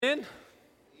In.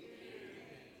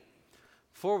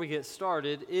 Before we get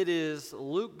started, it is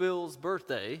Luke Bill's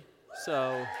birthday,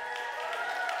 so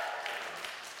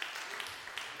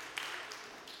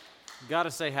gotta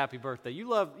say happy birthday. You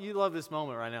love this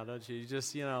moment right now, don't you? You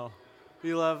just, you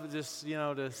love just,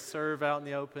 to serve out in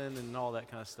the open and all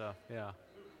that kind of stuff. Yeah.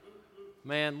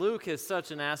 Man, Luke is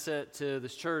such an asset to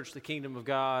this church, the kingdom of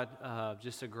God,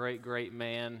 just a great, great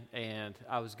man. And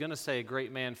I was going to say a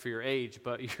great man for your age,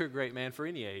 but you're a great man for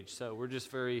any age. So we're just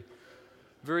very,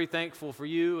 very thankful for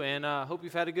you, and hope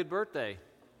you've had a good birthday.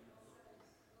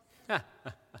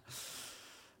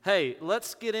 Hey,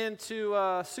 let's get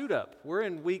into Suit Up. We're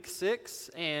in week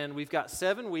 6, and we've got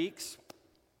 7 weeks,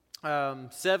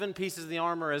 7 pieces of the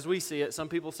armor as we see it. Some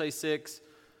people say 6.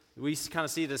 We kind of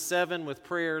see it as 7 with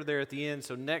prayer there at the end.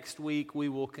 So next week we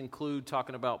will conclude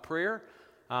talking about prayer.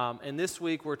 And this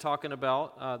week we're talking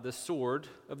about the sword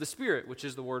of the Spirit, which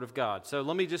is the Word of God. So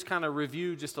let me just kind of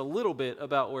review just a little bit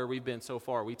about where we've been so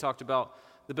far. We talked about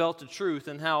the belt of truth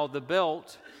and how the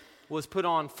belt was put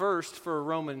on first for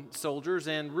Roman soldiers.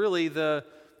 And really the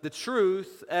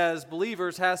truth as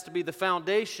believers has to be the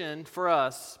foundation for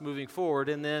us moving forward.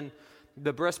 And then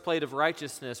the breastplate of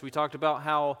righteousness. We talked about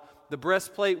how the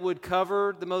breastplate would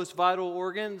cover the most vital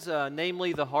organs,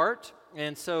 namely the heart.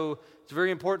 And so it's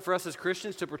very important for us as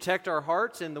Christians to protect our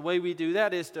hearts. And the way we do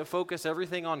that is to focus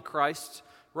everything on Christ's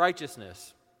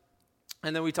righteousness.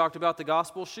 And then we talked about the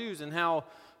gospel shoes and how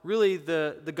really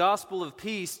the gospel of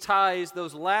peace ties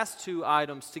those last 2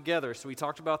 items together. So we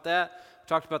talked about that. We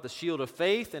talked about the shield of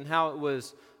faith and how it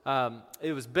was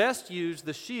best used,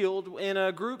 the shield, in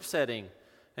a group setting.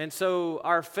 And so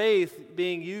our faith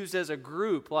being used as a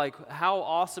group, like how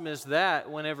awesome is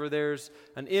that whenever there's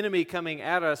an enemy coming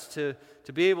at us to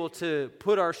be able to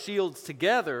put our shields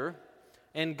together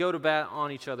and go to bat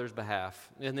on each other's behalf.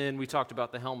 And then we talked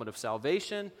about the helmet of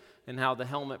salvation and how the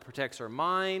helmet protects our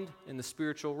mind in the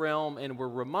spiritual realm. And we're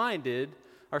reminded,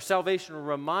 our salvation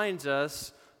reminds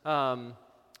us that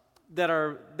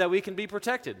we can be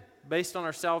protected based on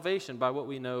our salvation by what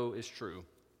we know is true.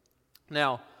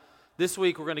 Now, this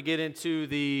week we're going to get into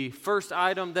the first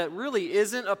item that really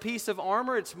isn't a piece of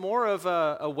armor. It's more of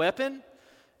a weapon,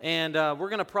 and we're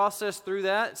going to process through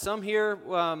that. Some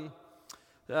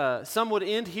would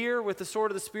end here with the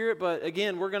sword of the Spirit, but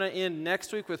again, we're going to end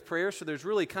next week with prayer. So there's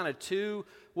really kind of 2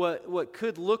 what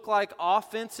could look like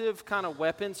offensive kind of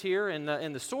weapons here, and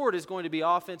the sword is going to be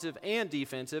offensive and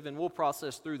defensive, and we'll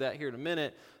process through that here in a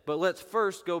minute. But let's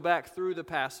first go back through the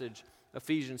passage,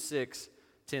 Ephesians 6,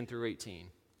 10 through 18.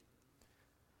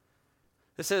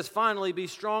 It says, "Finally, be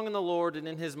strong in the Lord and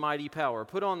in His mighty power.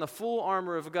 Put on the full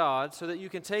armor of God so that you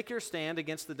can take your stand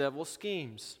against the devil's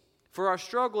schemes. For our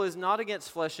struggle is not against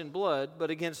flesh and blood,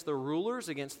 but against the rulers,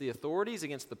 against the authorities,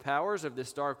 against the powers of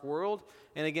this dark world,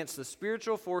 and against the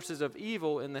spiritual forces of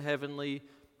evil in the heavenly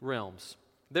realms.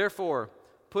 Therefore,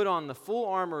 put on the full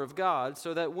armor of God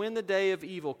so that when the day of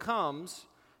evil comes,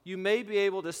 you may be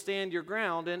able to stand your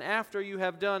ground, and after you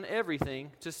have done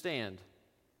everything, to stand.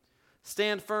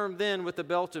 Stand firm then with the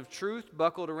belt of truth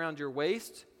buckled around your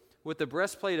waist, with the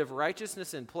breastplate of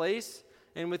righteousness in place,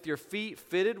 and with your feet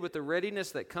fitted with the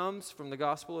readiness that comes from the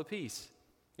gospel of peace.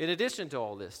 In addition to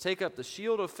all this, take up the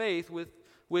shield of faith with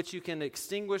which you can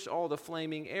extinguish all the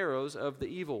flaming arrows of the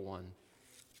evil one.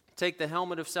 Take the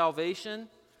helmet of salvation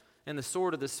and the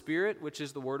sword of the Spirit, which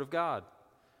is the word of God.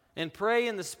 And pray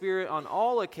in the Spirit on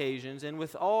all occasions and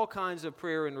with all kinds of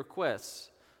prayer and requests.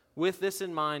 With this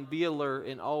in mind, be alert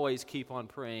and always keep on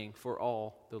praying for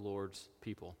all the Lord's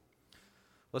people."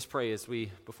 Let's pray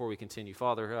before we continue.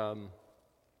 Father,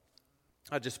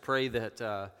 I just pray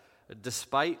that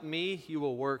despite me, you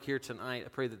will work here tonight. I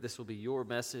pray that this will be your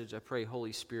message. I pray,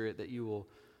 Holy Spirit, that you will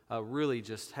really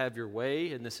just have your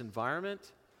way in this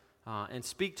environment and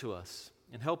speak to us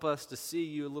and help us to see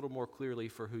you a little more clearly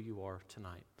for who you are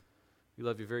tonight. We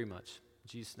love you very much. In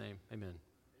Jesus' name, amen.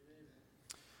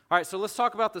 All right, so let's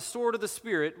talk about the sword of the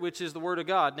Spirit, which is the Word of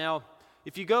God. Now,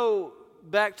 if you go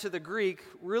back to the Greek,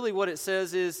 really what it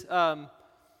says is the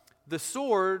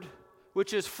sword,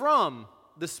 which is from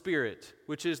the Spirit,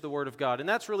 which is the Word of God. And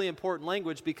that's really important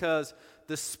language because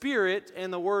the Spirit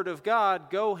and the Word of God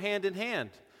go hand in hand.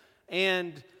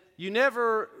 And you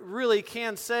never really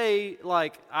can say,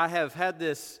 like, I have had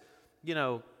this,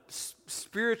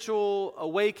 spiritual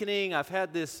awakening, I've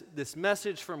had this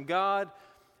message from God,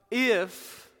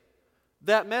 if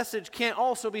that message can't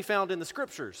also be found in the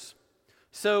Scriptures.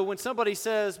 So when somebody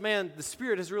says, man, the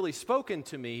Spirit has really spoken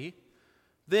to me,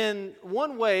 then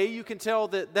one way you can tell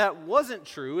that wasn't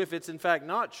true, if it's in fact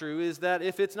not true, is that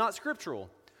if it's not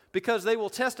scriptural. because they will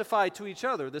testify to each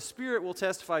other. The Spirit will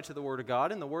testify to the Word of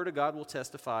God, and the Word of God will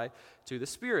testify to the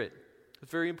Spirit.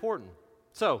 It's very important.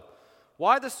 So,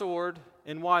 why the sword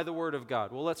and why the Word of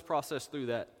God? Well, let's process through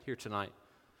that here tonight.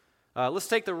 Let's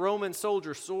take the Roman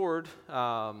soldier sword,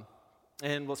 and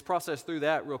let's process through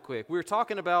that real quick. We were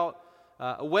talking about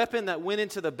a weapon that went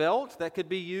into the belt that could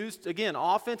be used, again,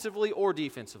 offensively or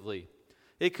defensively.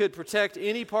 It could protect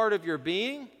any part of your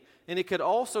being, and it could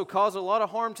also cause a lot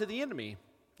of harm to the enemy.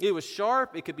 It was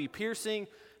sharp, it could be piercing,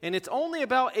 and it's only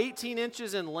about 18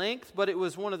 inches in length, but it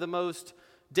was one of the most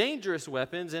dangerous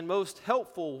weapons and most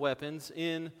helpful weapons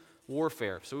in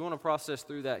warfare. So we want to process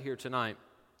through that here tonight.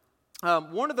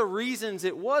 One of the reasons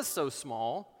it was so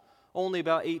small, only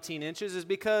about 18 inches, is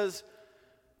because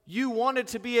you wanted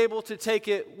to be able to take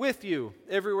it with you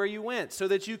everywhere you went so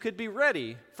that you could be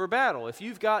ready for battle. If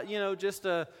you've got, just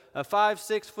a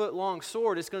 5-6 foot long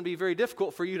sword, it's going to be very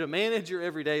difficult for you to manage your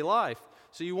everyday life.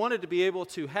 So you wanted to be able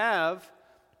to have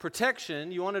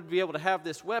protection, you wanted to be able to have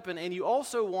this weapon, and you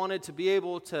also wanted to be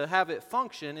able to have it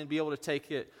function and be able to take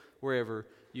it wherever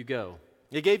you go.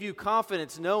 It gave you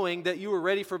confidence knowing that you were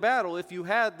ready for battle if you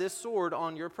had this sword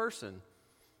on your person.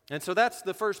 And so that's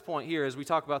the first point here as we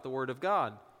talk about the Word of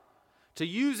God. To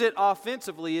use it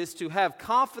offensively is to have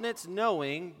confidence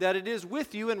knowing that it is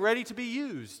with you and ready to be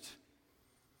used.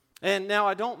 And now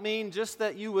I don't mean just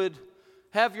that you would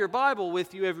have your Bible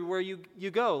with you everywhere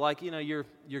you go. Like, you're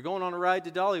going on a ride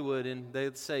to Dollywood and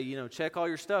they'd say, check all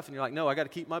your stuff. And you're like, no, I got to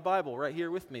keep my Bible right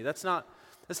here with me. That's not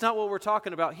what we're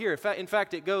talking about here. In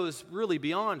fact, it goes really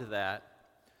beyond that.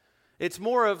 It's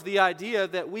more of the idea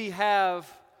that we have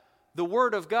the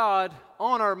Word of God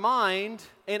on our mind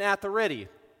and at the ready.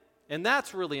 And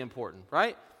that's really important,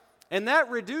 right? And that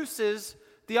reduces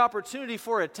the opportunity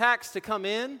for attacks to come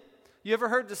in. You ever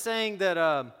heard the saying that,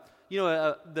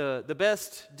 the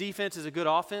best defense is a good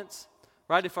offense,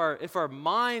 right? If our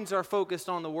minds are focused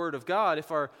on the Word of God,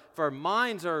 if our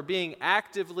minds are being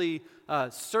actively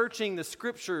searching the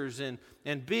Scriptures and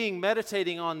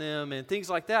meditating on them and things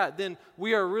like that, then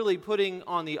we are really putting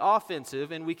on the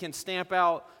offensive and we can stamp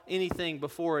out anything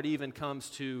before it even comes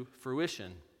to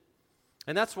fruition.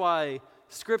 And that's why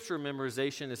Scripture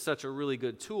memorization is such a really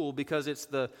good tool, because it's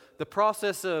the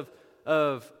process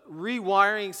of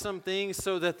rewiring some things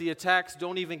so that the attacks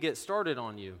don't even get started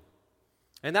on you.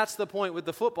 And that's the point with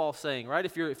the football saying, right?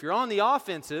 If you're on the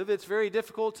offensive, it's very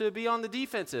difficult to be on the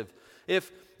defensive.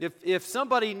 If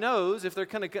somebody knows, if they're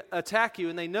going to attack you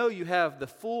and they know you have the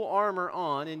full armor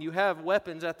on and you have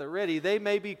weapons at the ready, they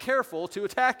may be careful to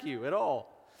attack you at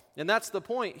all. And that's the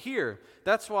point here.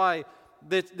 That's why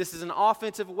this is an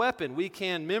offensive weapon. We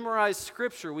can memorize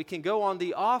Scripture. We can go on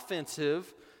the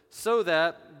offensive so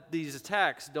that these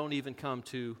attacks don't even come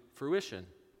to fruition.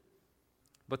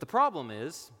 But the problem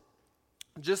is,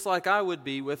 just like I would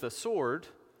be with a sword,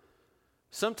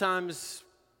 sometimes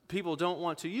people don't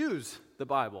want to use the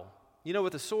Bible.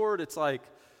 With a sword, it's like,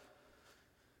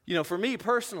 for me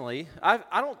personally,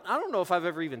 I don't know if I've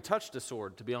ever even touched a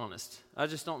sword, to be honest. I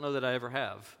just don't know that I ever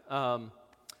have.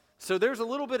 So there's a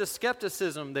little bit of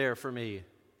skepticism there for me.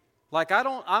 Like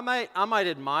I might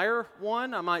admire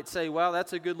one. I might say, wow,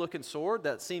 that's a good looking sword.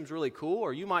 That seems really cool.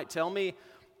 Or you might tell me,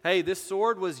 hey, this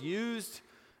sword was used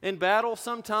in battle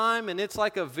sometime and it's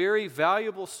like a very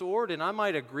valuable sword. And I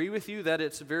might agree with you that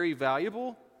it's very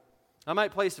valuable. I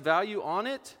might place value on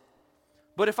it.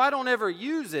 But if I don't ever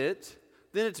use it,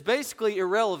 then it's basically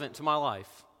irrelevant to my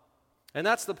life. And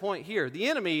that's the point here. The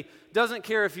enemy doesn't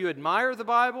care if you admire the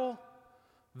Bible,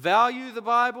 value the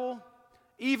Bible,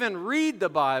 even read the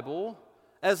Bible,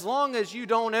 as long as you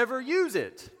don't ever use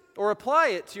it or apply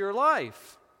it to your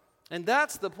life. And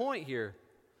that's the point here.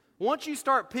 Once you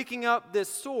start picking up this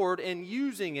sword and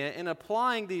using it and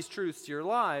applying these truths to your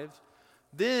lives,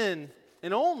 then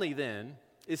and only then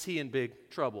is he in big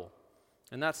trouble.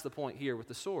 And that's the point here with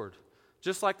the sword.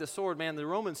 Just like the sword, man, the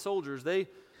Roman soldiers, they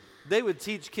would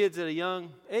teach kids at a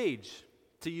young age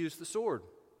to use the sword.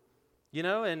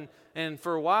 And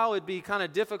for a while it'd be kind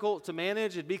of difficult to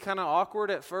manage. It'd be kind of awkward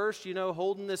at first,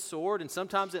 holding this sword. And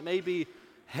sometimes it may be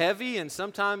heavy, and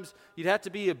sometimes you'd have to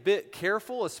be a bit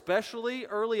careful, especially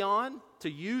early on, to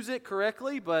use it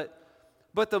correctly. But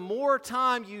the more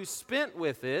time you spent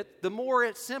with it, the more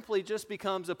it simply just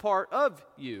becomes a part of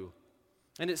you.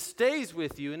 And it stays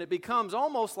with you, and it becomes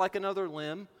almost like another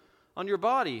limb on your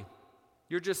body.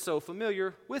 You're just so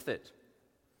familiar with it.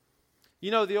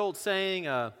 The old saying,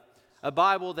 a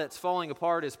Bible that's falling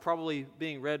apart is probably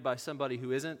being read by somebody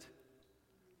who isn't.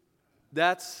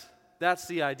 That's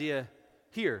the idea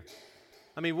here.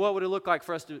 I mean, what would it look like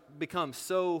for us to become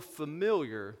so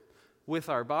familiar with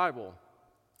our Bible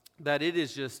that it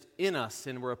is just in us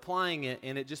and we're applying it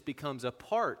and it just becomes a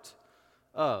part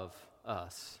of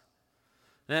us.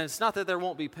 And it's not that there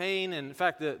won't be pain. And in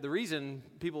fact, the reason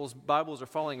people's Bibles are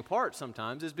falling apart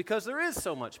sometimes is because there is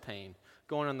so much pain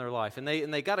going on in their life. And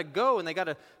they got to go and they got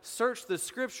to search the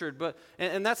Scripture.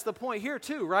 And that's the point here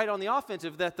too, right, on the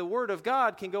offensive, that the Word of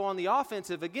God can go on the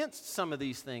offensive against some of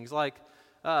these things. Like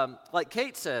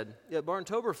Kate said at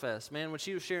Barntoberfest, man, when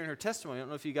she was sharing her testimony, I don't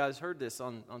know if you guys heard this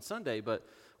on Sunday, but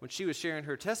when she was sharing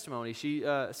her testimony, she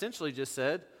essentially just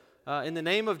said, in the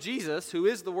name of Jesus, who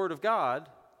is the Word of God,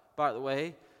 by the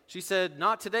way, she said,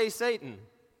 "Not today, Satan."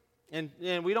 And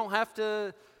we don't have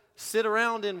to sit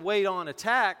around and wait on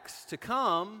attacks to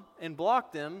come and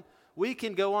block them. We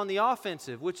can go on the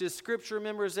offensive, which is Scripture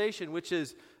memorization, which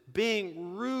is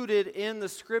being rooted in the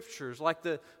Scriptures, like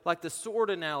the sword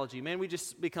analogy. Man, we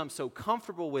just become so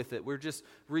comfortable with it. We're just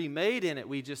remade in it.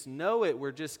 We just know it.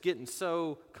 We're just getting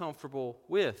so comfortable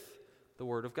with the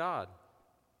Word of God.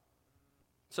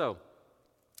 So,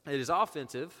 it is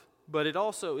offensive, but it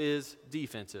also is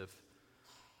defensive.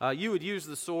 You would use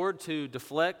the sword to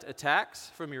deflect attacks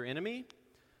from your enemy,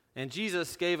 and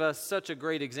Jesus gave us such a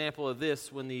great example of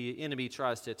this when the enemy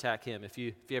tries to attack him. If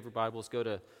you have your Bibles, go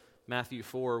to Matthew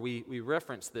 4. We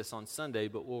referenced this on Sunday,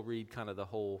 but we'll read kind of the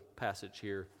whole passage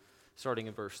here, starting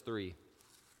in verse 3.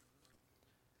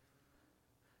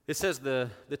 It says, the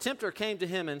tempter came to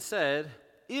him and said,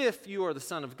 "If you are the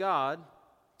Son of God,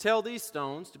 tell these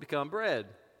stones to become bread."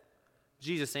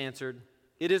 Jesus answered,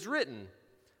 "It is written,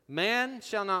 man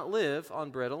shall not live on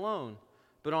bread alone,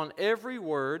 but on every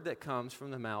word that comes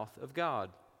from the mouth of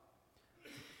God."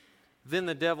 Then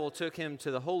the devil took him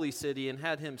to the holy city and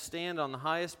had him stand on the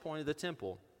highest point of the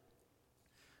temple.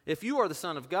 "If you are the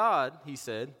Son of God," he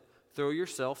said, "throw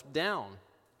yourself down,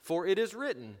 for it is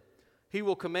written, he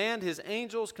will command his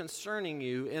angels concerning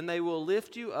you, and they will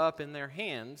lift you up in their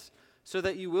hands, so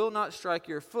that you will not strike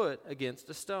your foot against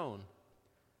a stone."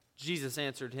 Jesus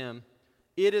answered him,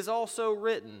 "It is also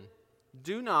written,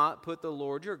 do not put the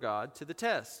Lord your God to the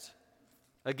test."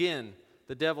 Again,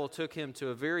 the devil took him to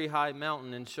a very high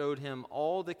mountain and showed him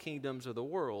all the kingdoms of the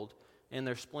world and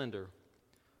their splendor.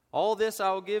 "All this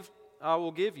I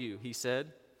will give you," he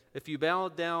said, "if you bow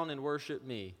down and worship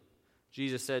me."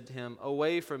 Jesus said to him,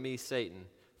 "Away from me, Satan,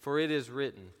 for it is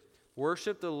written,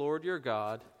 worship the Lord your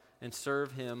God and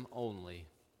serve him only."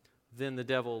 Then the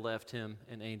devil left him,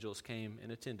 and angels came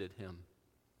and attended him.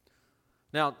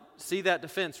 Now, see that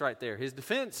defense right there. His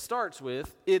defense starts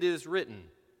with, "It is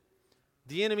written."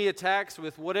 The enemy attacks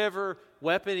with whatever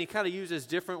weapon. He kind of uses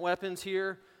different weapons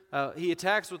here. He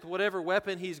attacks with whatever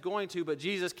weapon he's going to, but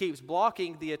Jesus keeps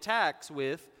blocking the attacks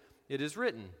with, "It is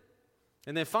written."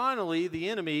 And then finally, the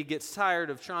enemy gets tired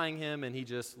of trying him, and he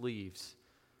just leaves.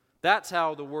 That's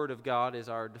how the Word of God is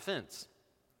our defense.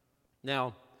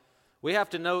 Now, we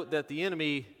have to note that the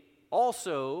enemy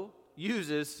also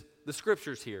uses the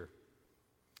Scriptures here.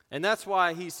 And that's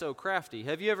why he's so crafty.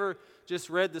 Have you ever just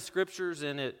read the Scriptures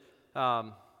and it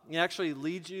actually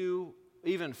leads you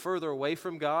even further away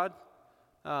from God?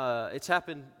 It's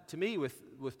happened to me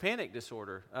with panic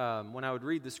disorder. When I would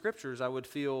read the Scriptures, I would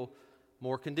feel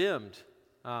more condemned.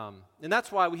 And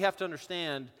that's why we have to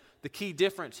understand the key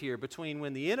difference here between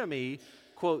when the enemy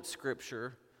quotes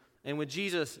Scripture and when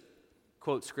Jesus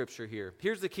quote Scripture here.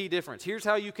 Here's the key difference. Here's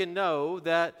how you can know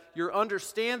that your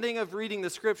understanding of reading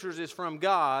the Scriptures is from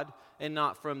God and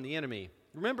not from the enemy.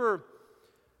 Remember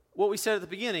what we said at the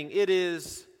beginning. It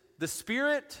is the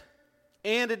Spirit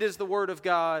and it is the Word of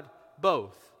God,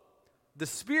 both. The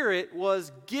Spirit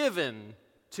was given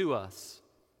to us.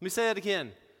 Let me say that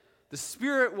again. The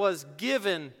Spirit was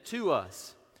given to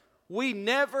us. We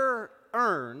never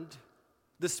earned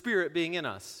the Spirit being in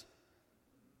us.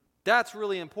 That's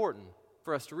really important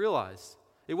for us to realize.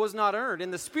 It was not earned.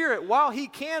 And the Spirit, while He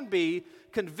can be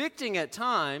convicting at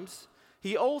times,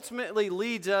 He ultimately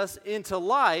leads us into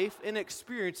life and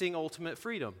experiencing ultimate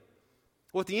freedom.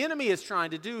 What the enemy is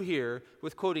trying to do here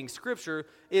with quoting Scripture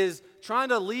is trying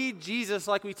to lead Jesus,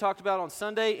 like we talked about on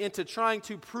Sunday, into trying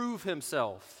to prove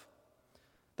Himself.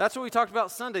 That's what we talked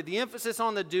about Sunday. The emphasis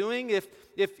on the doing.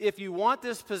 If you want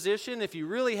this position, if you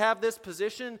really have this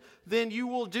position, then you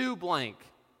will do blank.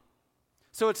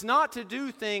 So it's not to do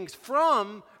things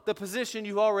from the position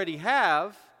you already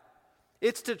have.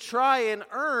 It's to try and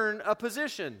earn a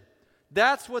position.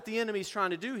 That's what the enemy's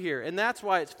trying to do here. And that's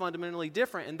why it's fundamentally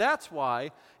different. And that's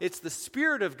why it's the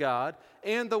Spirit of God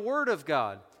and the Word of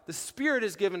God. The Spirit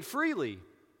is given freely.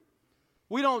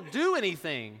 We don't do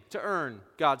anything to earn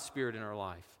God's Spirit in our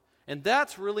life. And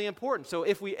that's really important. So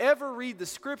if we ever read the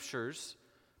Scriptures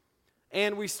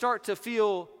and we start to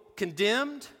feel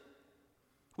condemned,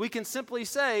 we can simply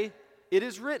say, it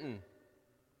is written.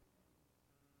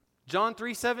 John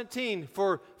 3:17,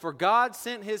 for God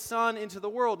sent his Son into the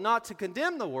world not to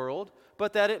condemn the world,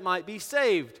 but that it might be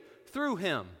saved through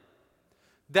him.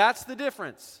 That's the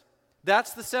difference.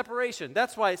 That's the separation.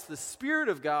 That's why it's the Spirit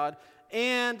of God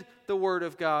and the Word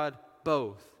of God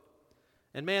both.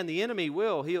 And man, the enemy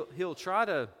he'll try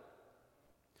to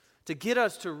get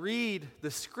us to read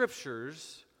the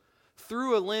Scriptures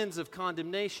through a lens of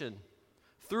condemnation,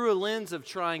 through a lens of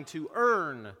trying to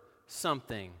earn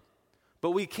something.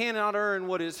 But we cannot earn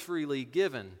what is freely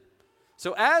given.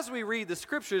 So as we read the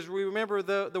Scriptures, we remember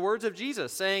the words of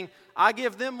Jesus saying, I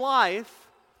give them life,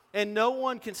 and no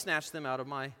one can snatch them out of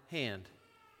my hand.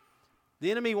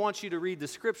 The enemy wants you to read the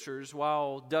Scriptures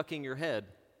while ducking your head,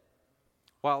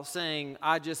 while saying,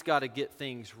 I just got to get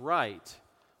things right,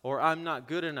 or I'm not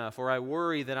good enough, or I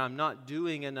worry that I'm not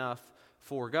doing enough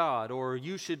for God, or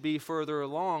you should be further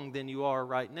along than you are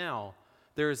right now.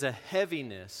 There is a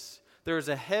heaviness. There is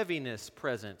a heaviness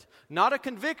present. Not a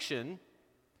conviction,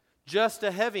 just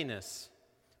a heaviness.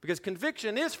 Because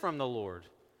conviction is from the Lord.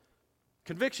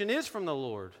 Conviction is from the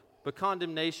Lord, but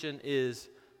condemnation is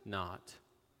not.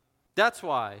 That's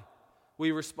why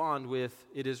we respond with,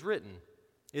 it is written.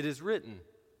 It is written.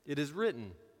 It is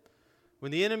written.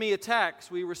 When the enemy attacks,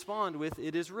 we respond with,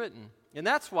 it is written. And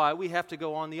that's why we have to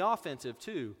go on the offensive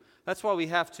too. That's why we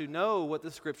have to know what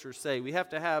the Scriptures say. We have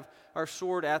to have our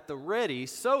sword at the ready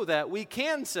so that we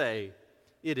can say,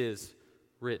 it is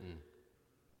written.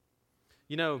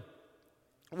 You know,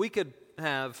 we could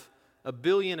have a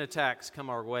billion attacks come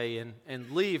our way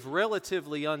and leave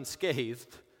relatively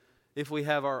unscathed if we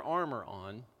have our armor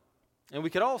on. And we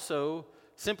could also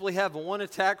simply have one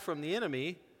attack from the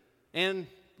enemy and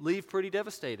leave pretty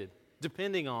devastated,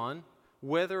 depending on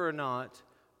whether or not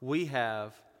we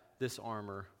have this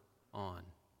armor on.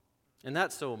 And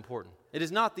that's so important. It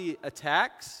is not the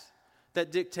attacks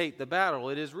that dictate the battle.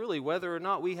 It is really whether or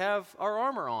not we have our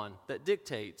armor on that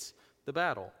dictates the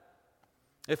battle.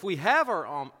 If we have our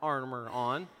armor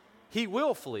on, he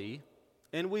will flee,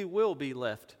 and we will be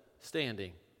left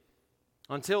standing.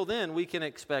 Until then, we can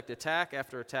expect attack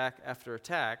after attack after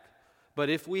attack. But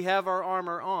if we have our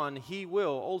armor on, he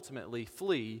will ultimately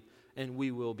flee, and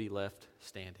we will be left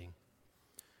standing.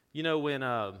 You know, when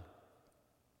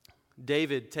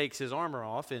David takes his armor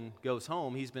off and goes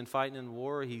home, he's been fighting in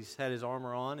war, he's had his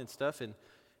armor on and stuff, and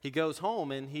he goes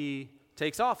home and he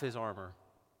takes off his armor.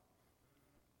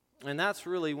 And that's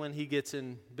really when he gets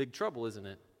in big trouble, isn't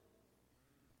it?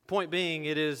 Point being,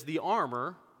 it is the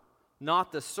armor,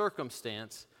 not the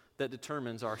circumstance, that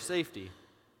determines our safety.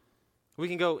 We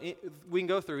can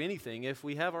go through anything if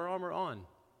we have our armor on.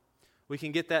 We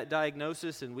can get that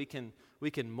diagnosis and we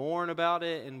can mourn about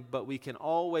it, but we can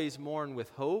always mourn with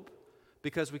hope,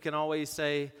 because we can always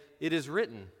say, it is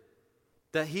written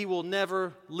that he will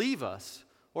never leave us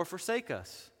or forsake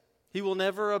us. He will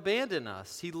never abandon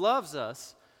us. He loves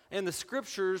us, and the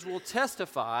Scriptures will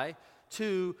testify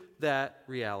to that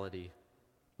reality.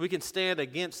 We can stand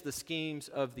against the schemes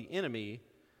of the enemy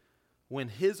when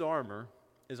his armor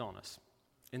is on us.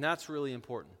 And that's really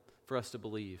important for us to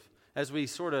believe. As we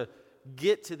sort of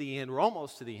get to the end, we're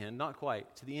almost to the end, not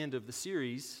quite, to the end of the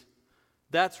series,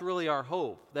 that's really our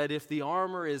hope, that if the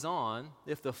armor is on,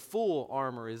 if the full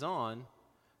armor is on,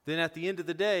 then at the end of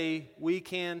the day, we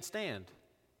can stand.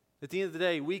 At the end of the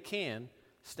day, we can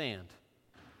stand.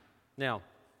 Now,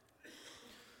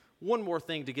 one more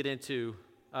thing to get into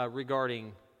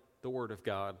regarding the Word of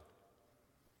God.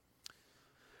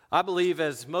 I believe,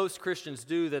 as most Christians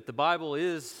do, that the Bible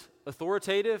is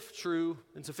authoritative, true,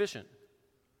 and sufficient.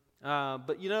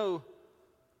 But you know,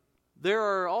 there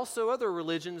are also other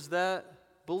religions that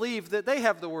believe that they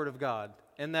have the Word of God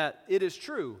and that it is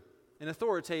true and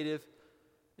authoritative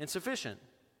and sufficient.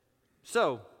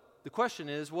 So, the question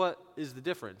is, what is the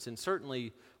difference? And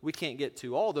certainly, we can't get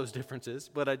to all those differences,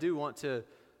 but I do want to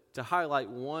highlight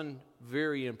one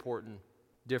very important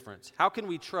difference. How can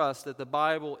we trust that the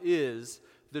Bible is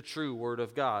the true Word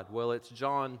of God? Well, it's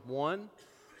John 1,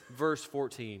 verse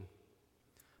 14.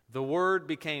 The Word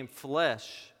became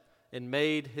flesh and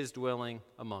made his dwelling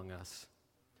among us.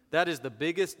 That is the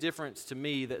biggest difference to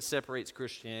me that separates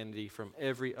Christianity from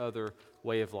every other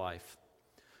way of life.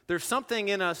 There's something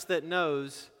in us that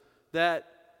knows that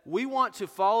we want to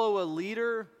follow a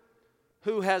leader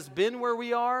who has been where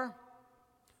we are,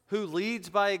 who leads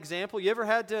by example. You ever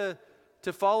had to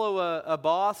follow a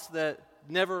boss that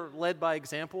never led by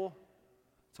example?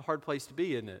 It's a hard place to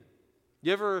be, isn't it?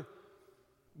 You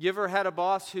ever had a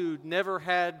boss who never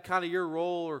had kind of your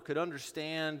role or could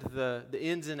understand the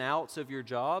ins and outs of your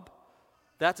job?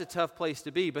 That's a tough place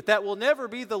to be. But that will never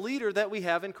be the leader that we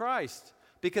have in Christ.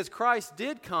 because Christ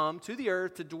did come to the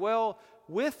earth to dwell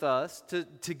with us,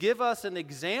 to give us an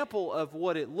example of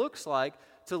what it looks like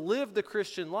to live the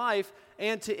Christian life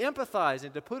and to empathize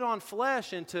and to put on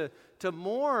flesh and to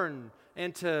mourn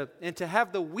and to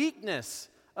have the weakness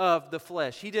of the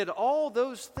flesh. He did all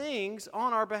those things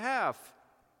on our behalf.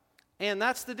 And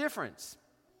that's the difference.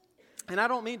 And I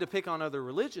don't mean to pick on other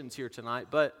religions here tonight,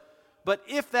 but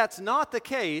if that's not the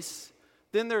case,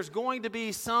 then there's going to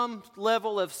be some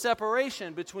level of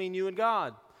separation between you and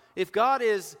God. If God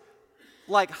is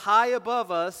like high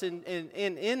above us and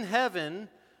in heaven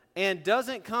and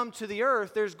doesn't come to the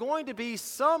earth, there's going to be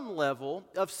some level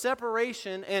of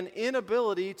separation and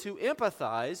inability to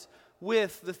empathize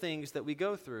with the things that we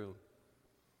go through.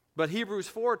 But Hebrews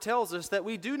 4 tells us that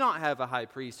we do not have a high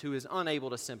priest who is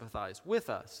unable to sympathize with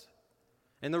us.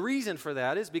 And the reason for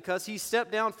that is because he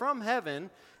stepped down from heaven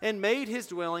and made his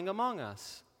dwelling among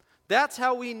us. That's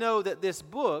how we know that this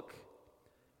book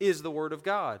is the Word of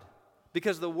God,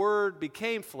 because the Word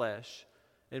became flesh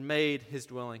and made his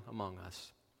dwelling among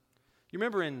us. You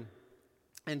remember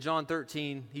in John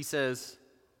 13, he says,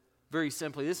 very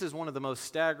simply, this is one of the most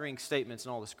staggering statements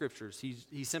in all the Scriptures.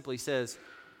 He simply says,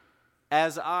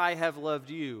 "As I have loved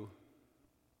you,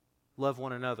 love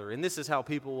one another. And this is how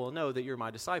people will know that you're my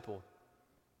disciple."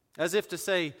 As if to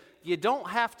say, you don't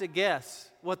have to guess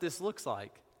what this looks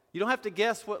like. You don't have to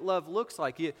guess what love looks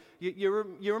like. You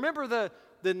remember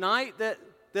the night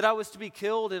that I was to be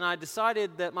killed, and I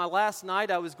decided that my last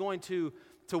night I was going to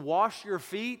wash your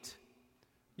feet?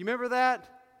 You remember that?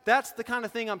 That's the kind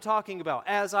of thing I'm talking about.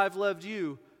 As I've loved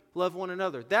you, love one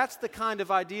another. That's the kind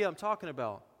of idea I'm talking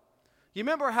about. You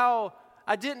remember how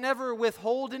I didn't ever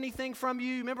withhold anything from you?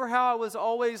 You remember how I was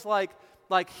always like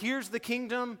here's the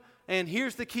kingdom, and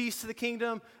here's the keys to the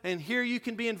kingdom, and here you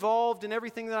can be involved in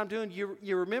everything that I'm doing?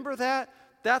 You remember that?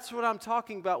 That's what I'm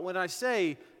talking about when I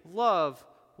say love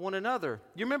one another.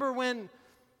 You remember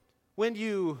when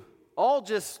you all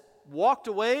just walked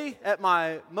away at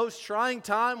my most trying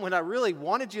time, when I really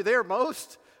wanted you there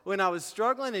most, when I was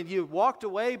struggling, and you walked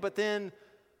away, but then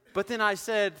I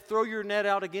said, throw your net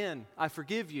out again. I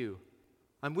forgive you.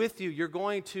 I'm with you. You're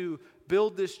going to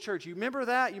build this church. You remember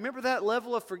that? You remember that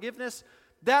level of forgiveness?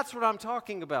 That's what I'm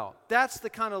talking about. That's the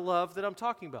kind of love that I'm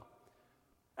talking about.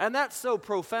 And that's so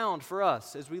profound for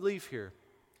us as we leave here.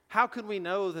 How can we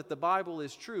know that the Bible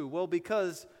is true? Well,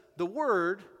 because the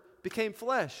Word became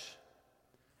flesh,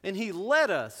 and He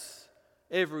led us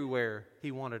everywhere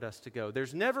He wanted us to go.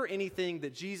 There's never anything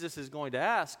that Jesus is going to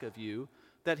ask of you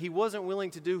that He wasn't willing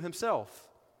to do Himself.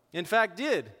 In fact,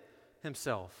 did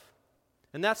Himself.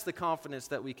 And that's the confidence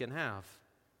that we can have.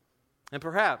 And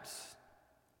perhaps,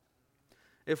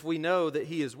 if we know that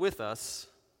He is with us,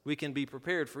 we can be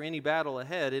prepared for any battle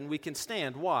ahead, and we can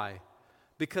stand. Why?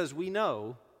 Because we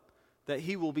know that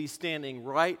He will be standing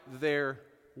right there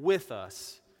with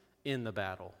us in the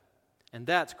battle. And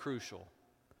that's crucial.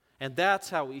 And that's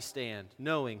how we stand,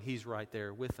 knowing He's right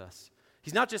there with us.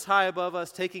 He's not just high above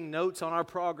us, taking notes on our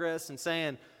progress and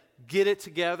saying, get it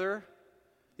together.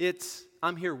 It's,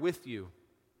 I'm here with you.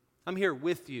 I'm here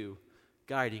with you,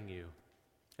 guiding you.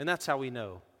 And that's how we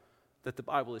know that the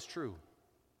Bible is true.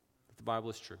 That the Bible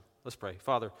is true. Let's pray.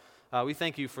 Father, we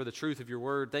thank you for the truth of your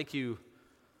word. Thank you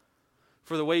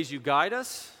for the ways you guide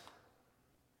us.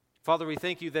 Father, we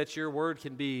thank you that your word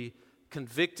can be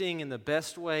convicting in the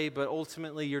best way, but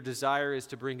ultimately your desire is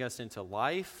to bring us into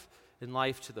life and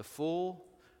life to the full.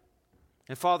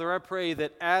 And Father, I pray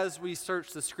that as we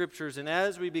search the Scriptures and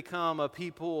as we become a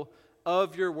people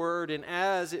of your word, and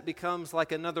as it becomes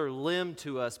like another limb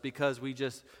to us because we're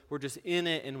just in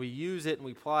it and we use it and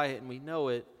we apply it and we know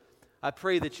it, I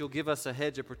pray that you'll give us a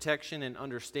hedge of protection and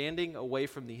understanding away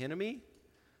from the enemy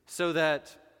so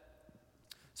that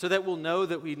we'll know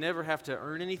that we never have to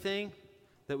earn anything,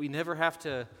 that we never have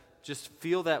to just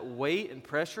feel that weight and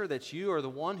pressure, that you are the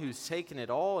one who's taken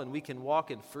it all, and we can walk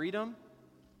in freedom,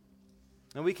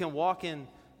 and we can walk in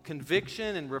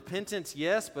conviction and repentance,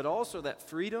 yes, but also that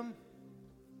freedom.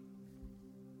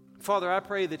 Father, I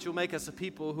pray that you'll make us a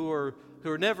people who are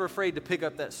never afraid to pick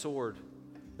up that sword,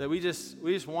 that we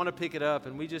just want to pick it up,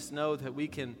 and we just know that we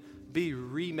can be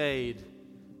remade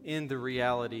in the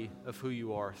reality of who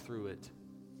you are through it.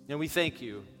 And we thank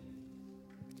you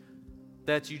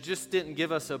that you just didn't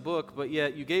give us a book, but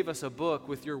yet you gave us a book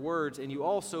with your words, and you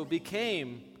also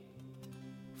became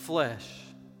flesh.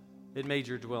 It made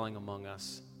your dwelling among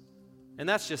us. And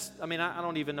that's just, I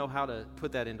don't even know how to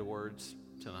put that into words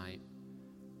tonight.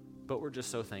 But we're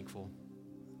just so thankful.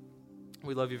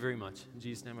 We love you very much. In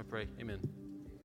Jesus' name I pray. Amen.